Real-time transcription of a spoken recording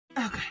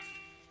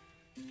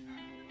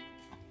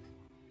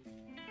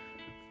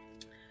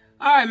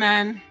Alright,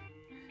 man.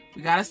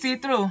 We gotta see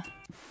it through.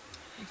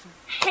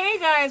 Hey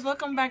guys,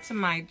 welcome back to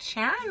my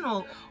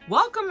channel.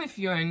 Welcome if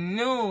you're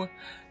new.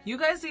 You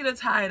guys see the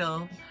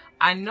title.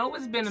 I know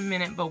it's been a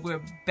minute, but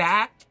we're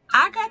back.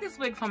 I got this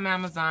wig from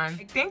Amazon.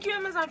 Thank you,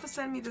 Amazon, for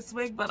sending me this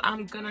wig, but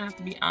I'm gonna have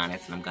to be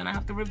honest and I'm gonna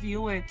have to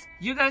review it.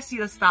 You guys see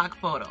the stock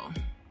photo.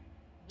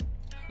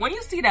 When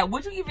you see that,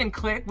 would you even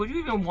click? Would you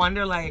even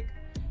wonder, like,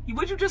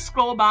 would you just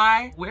scroll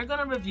by? We're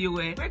gonna review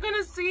it. We're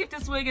gonna see if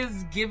this wig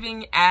is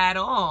giving at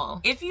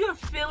all. If you're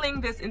feeling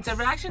this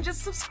interaction,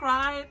 just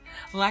subscribe,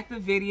 like the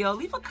video,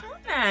 leave a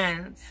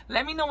comment.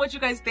 Let me know what you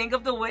guys think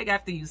of the wig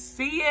after you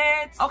see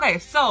it. Okay,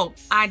 so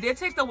I did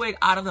take the wig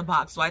out of the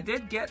box. So I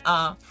did get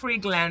a free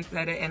glance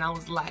at it and I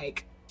was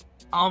like,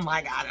 oh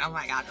my God, oh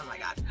my God, oh my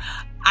God.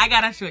 I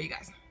gotta show you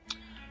guys.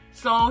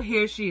 So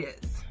here she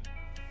is.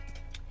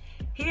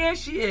 Here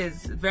she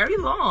is, very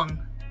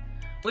long,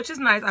 which is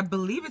nice. I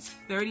believe it's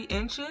 30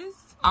 inches.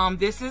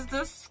 This is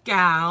the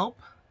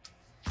scalp.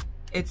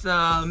 It's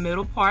a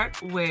middle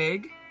part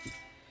wig.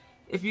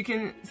 If you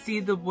can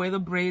see where the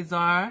braids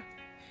are,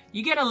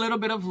 you get a little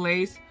bit of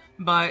lace,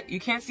 but you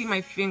can't see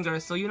my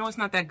fingers, so you know it's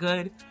not that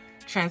good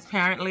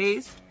transparent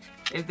lace.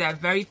 It's that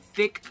very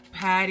thick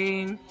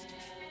padding,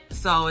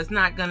 so it's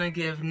not gonna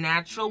give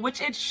natural,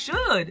 which it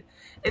should.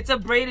 It's a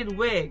braided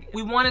wig.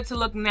 We want it to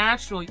look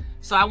natural.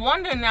 So I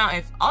wonder now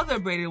if other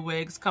braided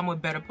wigs come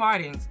with better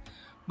partings.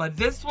 But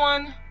this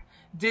one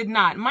did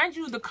not. Mind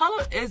you, the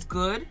color is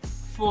good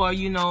for,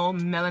 you know,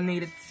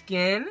 melanated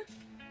skin.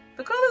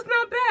 The color's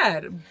not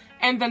bad.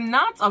 And the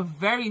knots are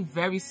very,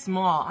 very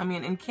small. I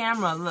mean, in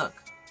camera, look.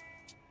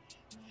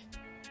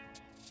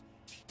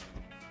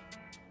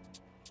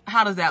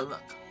 How does that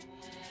look?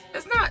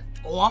 It's not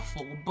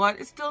awful, but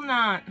it's still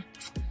not.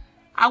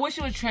 I wish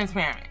it was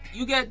transparent.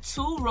 You get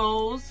two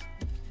rows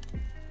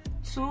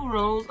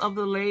of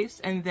the lace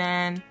and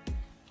then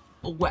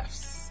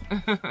wefts.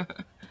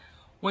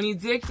 When you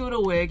dig through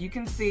the wig, you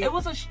can see it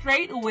was a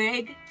straight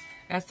wig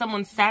that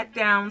someone sat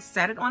down,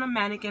 sat it on a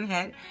mannequin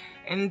head,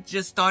 and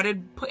just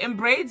started putting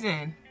braids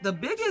in. The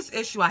biggest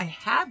issue I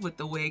have with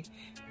the wig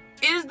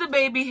is the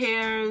baby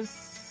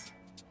hairs.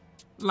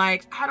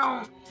 Like, I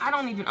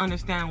don't even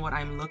understand what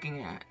I'm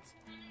looking at.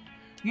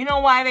 You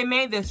know why they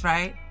made this,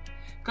 right?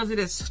 Because of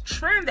this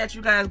trend that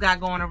you guys got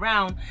going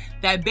around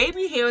that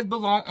baby hairs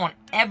belong on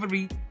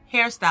every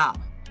hairstyle.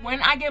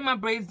 When I get my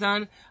braids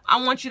done, I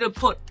want you to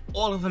put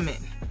all of them in.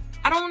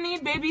 I don't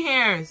need baby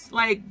hairs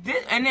like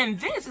this, and then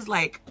this is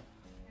like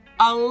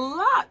a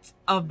lot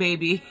of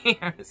baby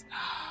hairs.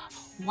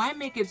 Why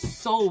make it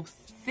so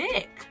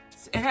thick?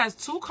 It has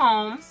two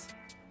combs,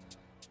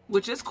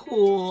 which is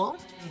cool.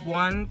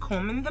 One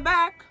comb in the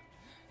back,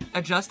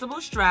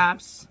 adjustable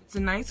straps. It's a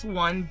nice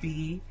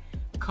 1B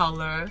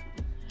color.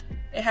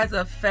 It has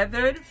a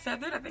feathered,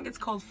 I think it's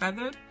called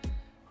feathered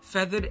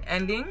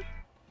ending.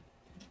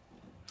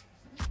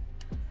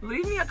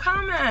 Leave me a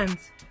comment.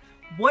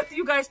 What do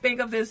you guys think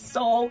of this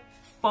so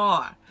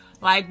far?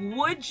 Like,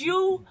 would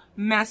you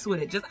mess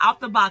with it? Just out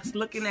the box,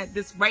 looking at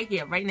this right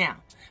here, right now.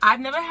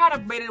 I've never had a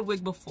braided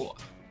wig before,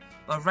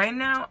 but right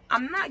now,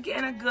 I'm not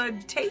getting a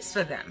good taste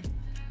for them.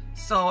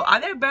 So,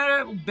 are there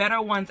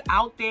better ones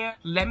out there?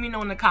 Let me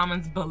know in the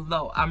comments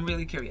below. I'm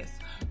really curious.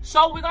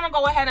 So, we're gonna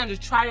go ahead and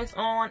just try this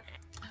on.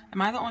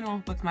 Am I the only one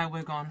who puts my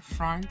wig on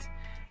front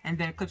and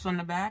then clips on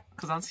the back?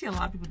 Because I'll see a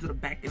lot of people do the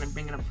back and then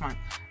bring it up front.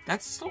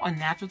 That's so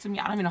unnatural to me.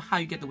 I don't even know how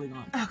you get the wig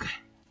on. Okay.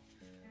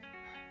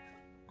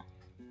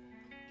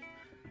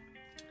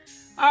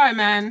 Alright,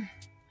 man.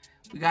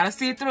 We gotta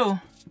see it through.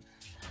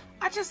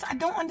 I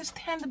don't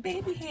understand the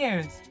baby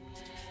hairs.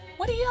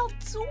 What are y'all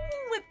doing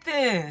with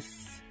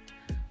this?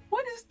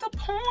 What is the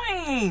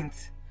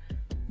point?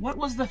 What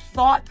was the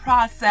thought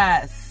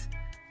process?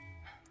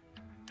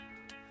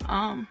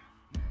 I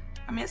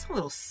mean, it's a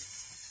little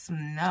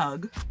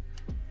snug.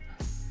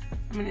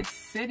 I mean, it's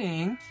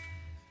sitting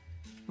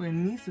where it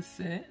needs to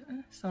sit,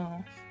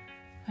 so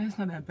it's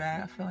not that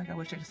bad. I feel like I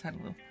wish I just had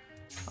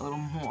a little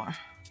more.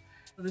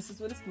 So this is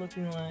what it's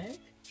looking like.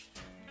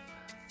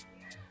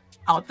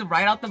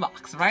 Right out the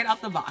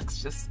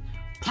box. Just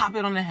pop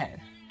it on the head.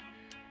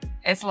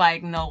 It's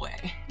like, no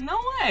way. No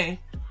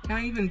way. Can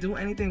I even do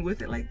anything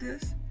with it like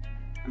this?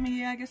 I mean,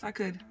 yeah, I guess I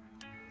could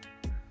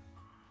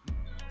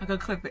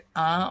clip it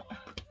up.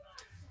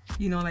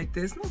 You know, like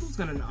this. No, who's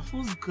gonna know?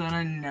 Who's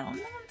gonna know? No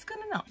one's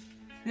gonna know.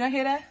 Y'all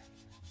hear that?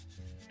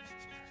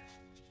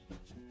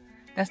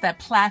 That's that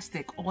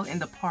plastic all in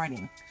the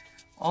parting.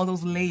 All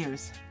those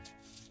layers.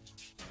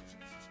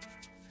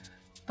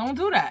 Don't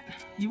do that.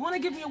 You want to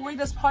give me a wig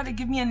that's parted,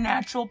 give me a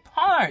natural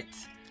part.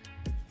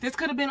 This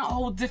could have been a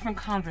whole different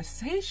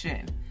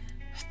conversation.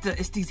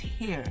 It's these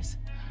hairs.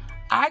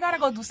 I gotta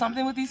go do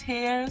something with these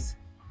hairs.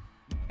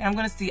 And I'm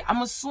gonna see.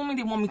 I'm assuming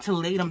they want me to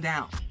lay them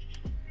down.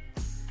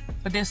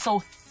 But they're so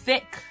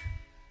thick.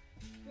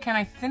 Can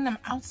I thin them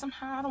out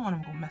somehow? I don't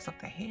want to go mess up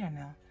the hair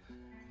now.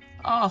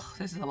 Oh,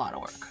 this is a lot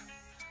of work.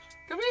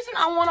 The reason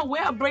I want to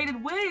wear a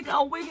braided wig,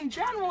 or wig in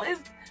general, is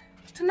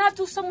to not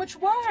do so much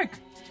work.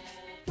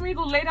 When you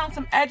go lay down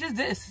some edges,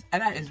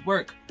 that is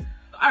work.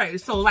 All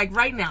right, so like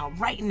right now,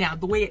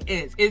 the way it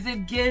is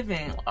it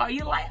giving? Are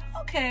you like,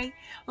 okay,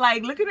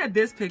 like looking at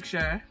this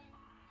picture,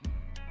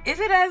 is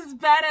it as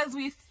bad as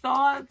we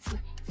thought?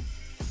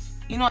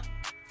 You know,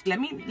 let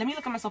me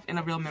look at myself in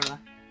a real mirror.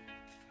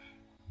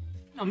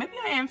 No, maybe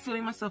I am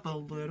feeling myself a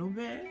little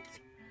bit.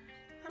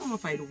 I don't know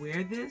if I'd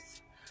wear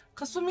this.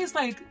 Because for me, it's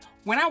like,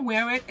 when I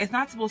wear it, it's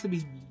not supposed to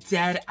be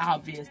dead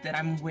obvious that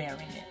I'm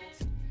wearing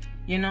it.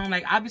 You know,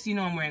 like, obviously you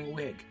know I'm wearing a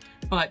wig.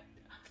 But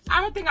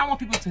I don't think I want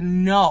people to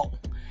know,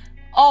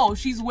 oh,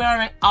 she's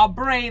wearing a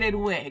braided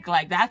wig.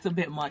 Like, that's a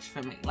bit much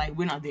for me. Like,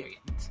 we're not there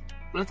yet.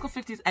 But let's go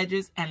fix these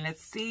edges and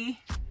let's see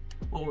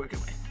what we're working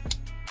with.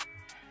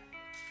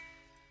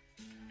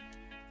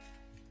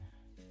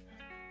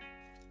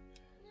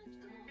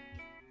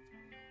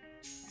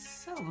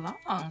 So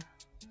long.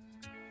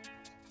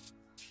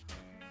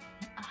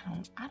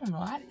 I don't know.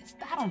 I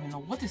don't even know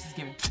what this is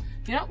giving.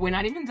 You know, we're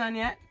not even done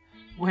yet.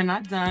 We're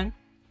not done.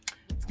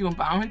 Let's keep on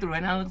powering through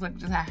it. Now it looks like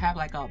just I have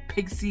like a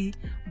pixie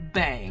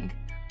bang.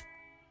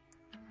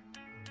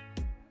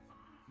 Do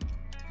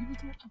people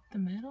do it up the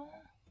middle?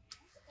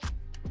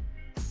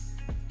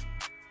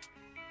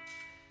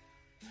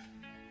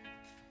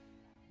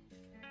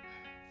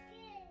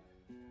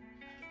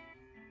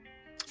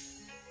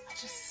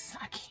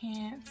 I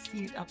can't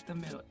see it up the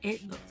middle.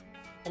 It looks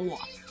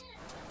off.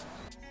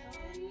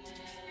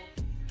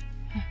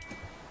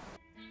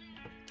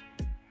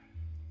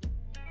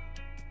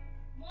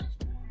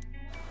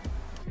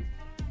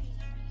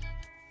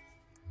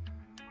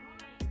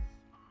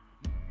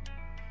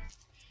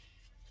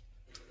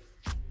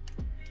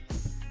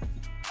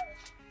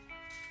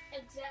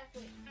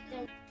 Exactly.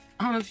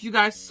 I don't know if you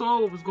guys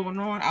saw what was going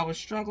on. I was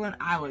struggling.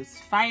 I was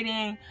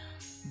fighting.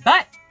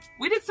 But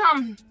we did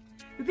some.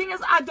 The thing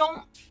is, I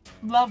don't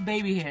love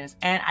baby hairs.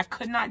 And I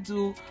could not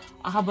do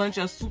a whole bunch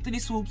of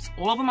swoopity swoops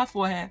all over my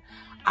forehead.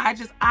 I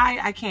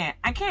can't.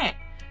 I can't.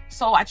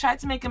 So I tried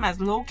to make them as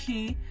low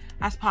key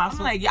as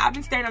possible. I'm like, yeah, I've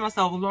been staring at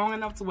myself long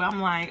enough to where I'm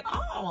like,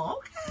 oh,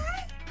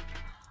 okay.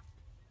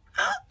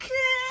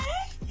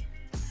 Okay.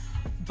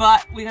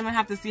 But we're going to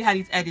have to see how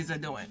these edges are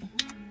doing.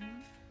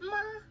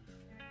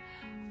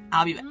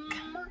 I'll be back.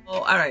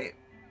 Oh, all right.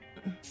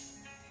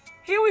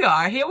 Here we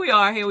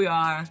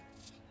are.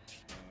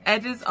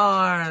 Edges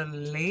are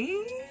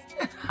laid.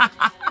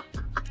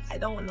 I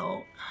don't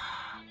know.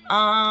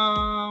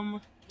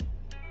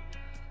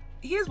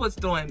 Here's what's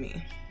throwing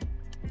me.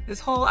 This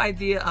whole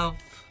idea of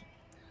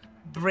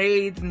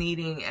braids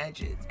needing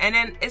edges. And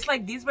then it's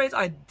like these braids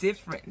are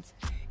different.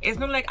 It's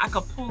not like I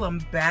could pull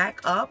them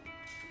back up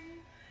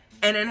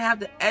and then have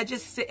the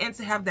edges sit in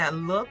to have that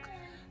look.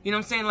 You know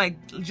what I'm saying? Like,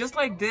 just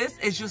like this,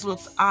 it just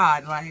looks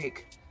odd.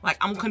 Like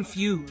I'm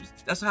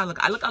confused. That's how I look.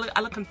 I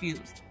look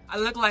confused. I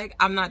look like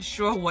I'm not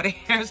sure what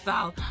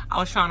hairstyle I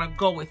was trying to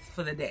go with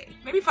for the day.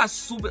 Maybe if I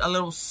swoop it a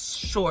little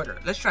shorter.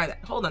 Let's try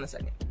that. Hold on a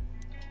second.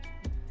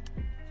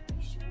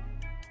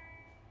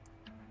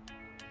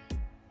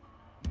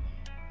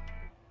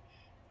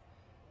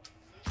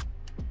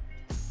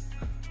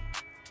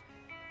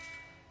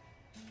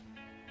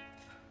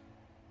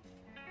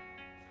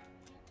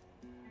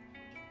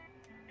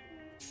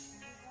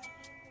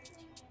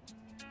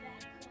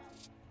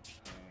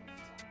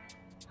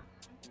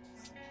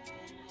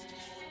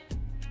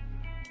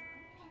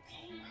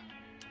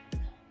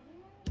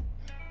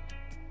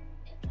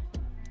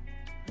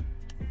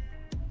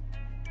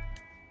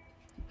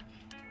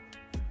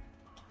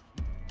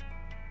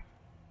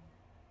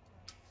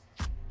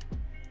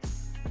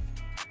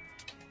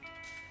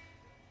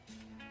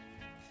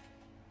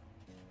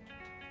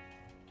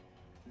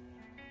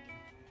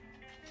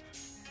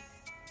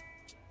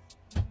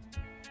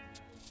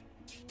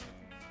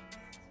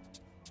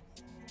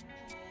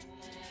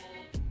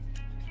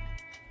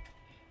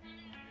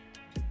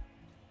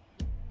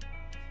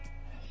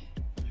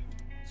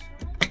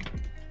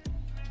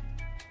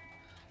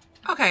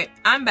 Okay,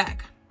 I'm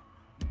back.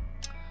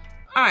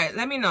 All right,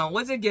 let me know.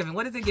 What's it giving?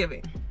 What is it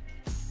giving?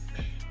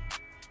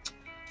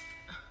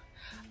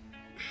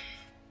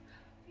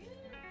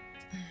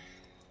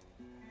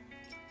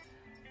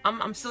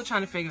 I'm still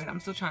trying to figure it out. I'm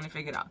still trying to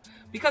figure it out.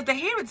 Because the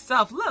hair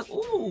itself, look,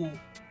 ooh,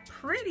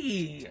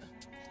 pretty.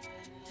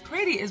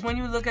 Pretty is when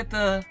you look at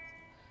the,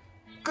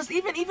 because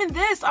even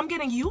this, I'm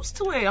getting used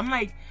to it. I'm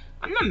like,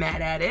 I'm not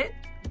mad at it.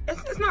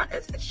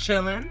 It's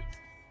chilling.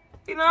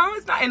 You know,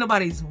 it's not in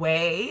nobody's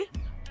way.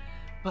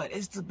 But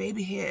it's the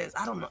baby hairs.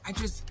 I don't know.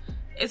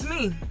 It's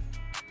me.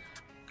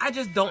 I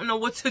just don't know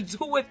what to do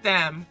with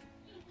them.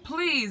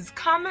 Please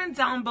comment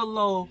down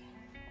below.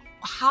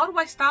 How do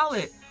I style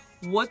it?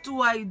 What do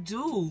I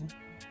do?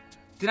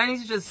 Did I need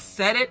to just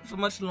set it for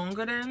much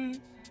longer than,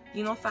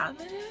 5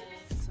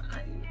 minutes?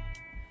 I'm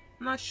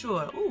not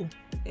sure. Ooh,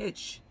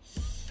 itch.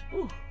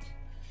 Ooh,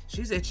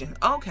 she's itching.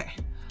 Okay.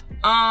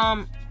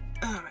 All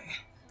right.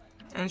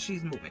 And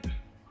she's moving.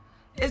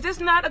 Is this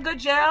not a good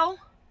gel?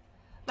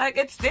 Like,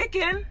 it's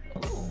sticking.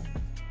 Ooh.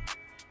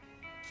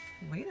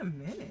 Wait a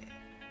minute.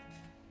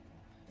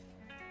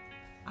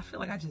 I feel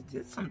like I just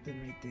did something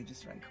right there,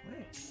 just right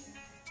quick.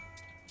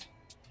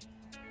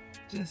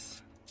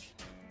 Just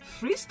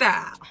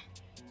freestyle.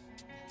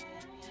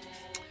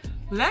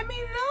 Let me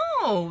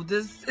know.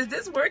 Is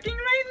this working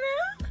right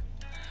now?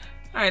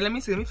 All right, let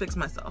me see. Let me fix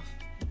myself.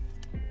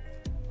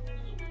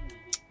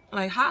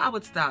 Like how I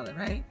would style it,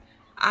 right?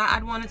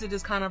 I'd want it to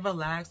just kind of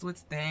relax, do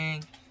its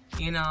thing,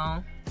 you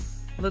know,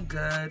 look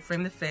good,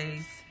 frame the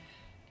face,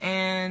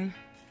 and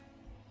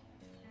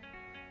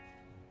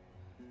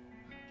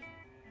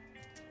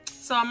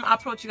so I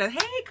approach you guys.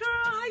 Hey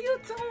girl, how you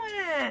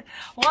doing?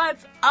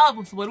 What's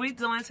up? So what are we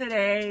doing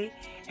today?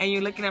 And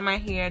you're looking at my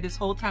hair this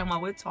whole time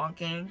while we're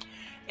talking.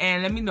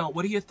 And let me know,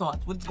 what are your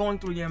thoughts? What's going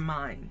through your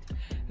mind?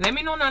 Let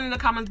me know down in the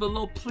comments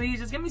below, please.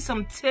 Just give me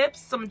some tips,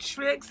 some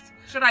tricks.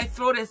 Should I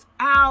throw this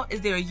out?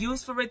 Is there a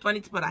use for it? Do I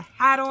need to put a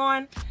hat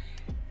on?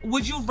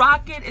 Would you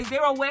rock it? Is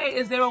there a way?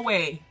 Is there a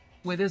way?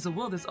 Where there's a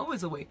will, there's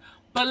always a way.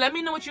 But let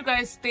me know what you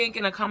guys think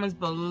in the comments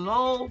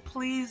below,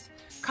 please.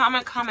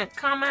 Comment, comment,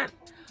 comment.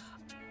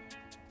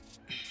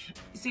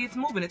 See, it's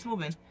moving, it's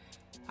moving.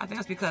 I think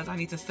that's because I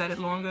need to set it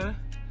longer.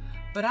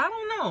 But I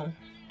don't know.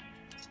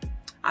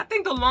 I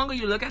think the longer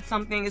you look at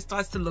something, it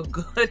starts to look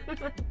good.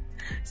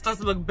 It starts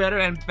to look better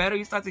and better.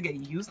 You start to get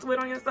used to it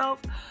on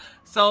yourself.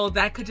 So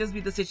that could just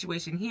be the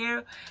situation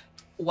here.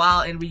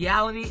 While in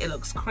reality, it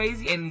looks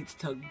crazy and needs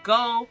to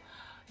go.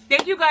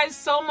 Thank you guys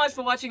so much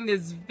for watching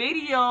this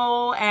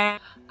video.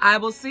 And I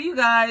will see you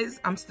guys.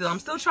 I'm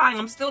still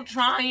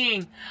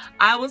trying.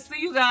 I will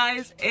see you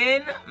guys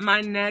in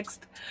my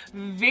next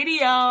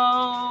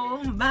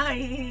video.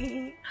 Bye.